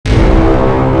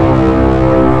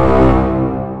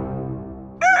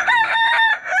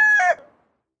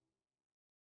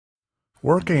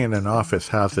Working in an office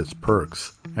has its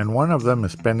perks, and one of them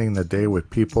is spending the day with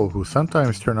people who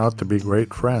sometimes turn out to be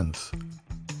great friends.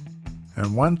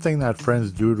 And one thing that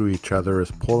friends do to each other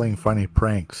is pulling funny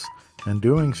pranks, and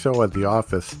doing so at the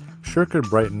office sure could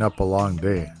brighten up a long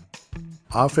day.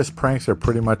 Office pranks are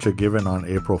pretty much a given on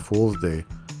April Fool's Day,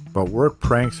 but work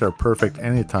pranks are perfect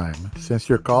anytime since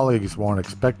your colleagues won't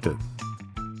expect it.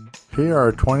 Here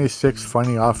are 26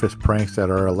 funny office pranks that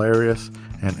are hilarious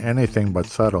and anything but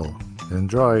subtle.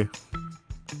 Enjoy!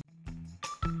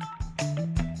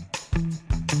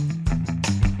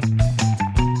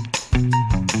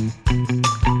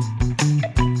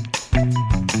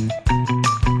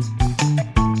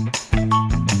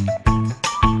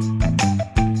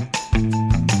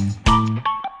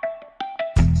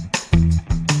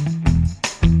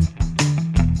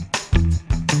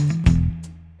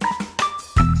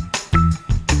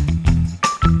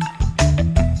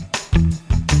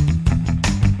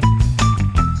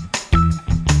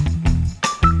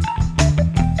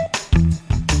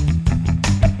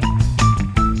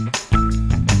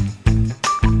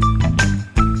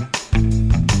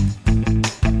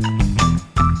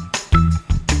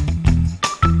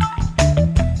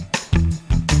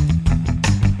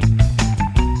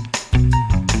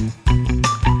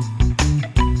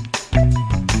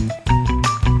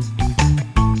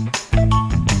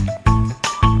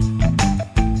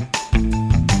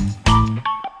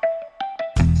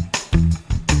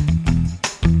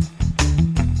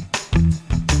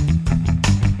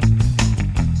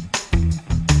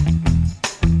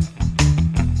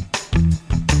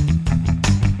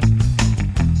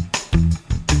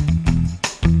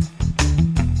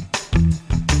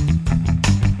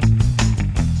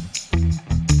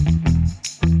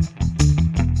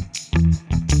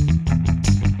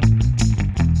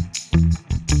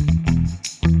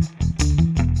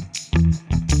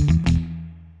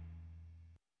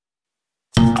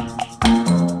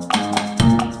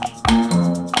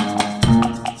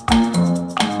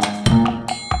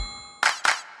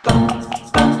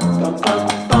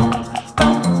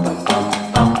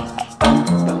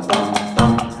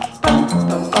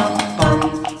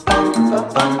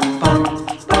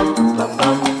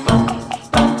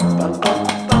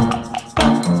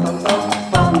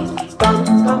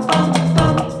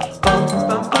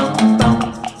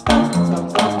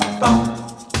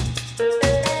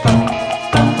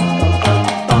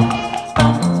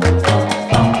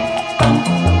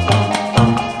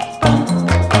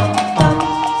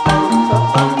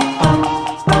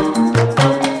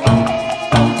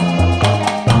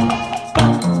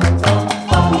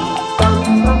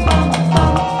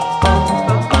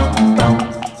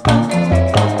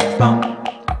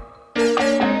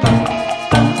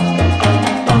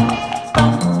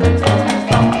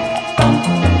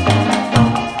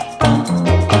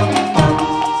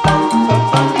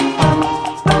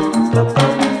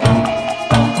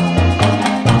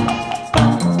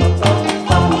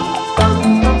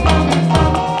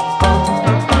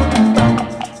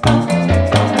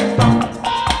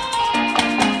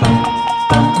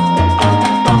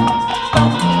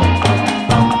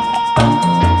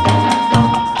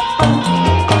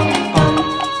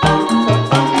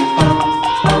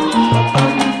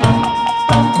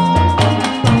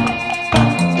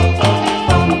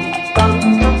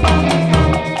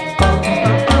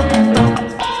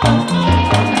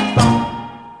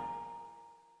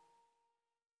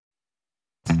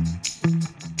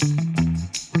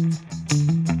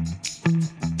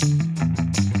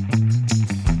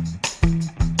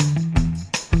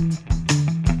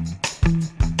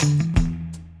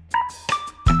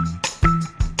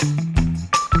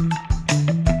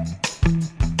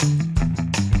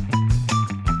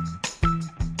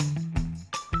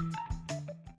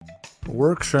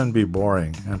 Work shouldn't be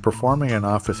boring, and performing an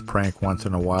office prank once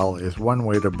in a while is one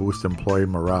way to boost employee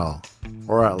morale.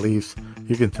 Or at least,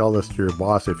 you can tell this to your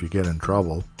boss if you get in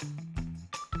trouble.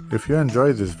 If you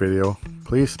enjoyed this video,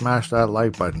 please smash that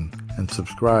like button and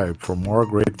subscribe for more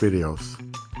great videos.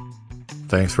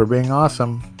 Thanks for being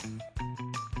awesome!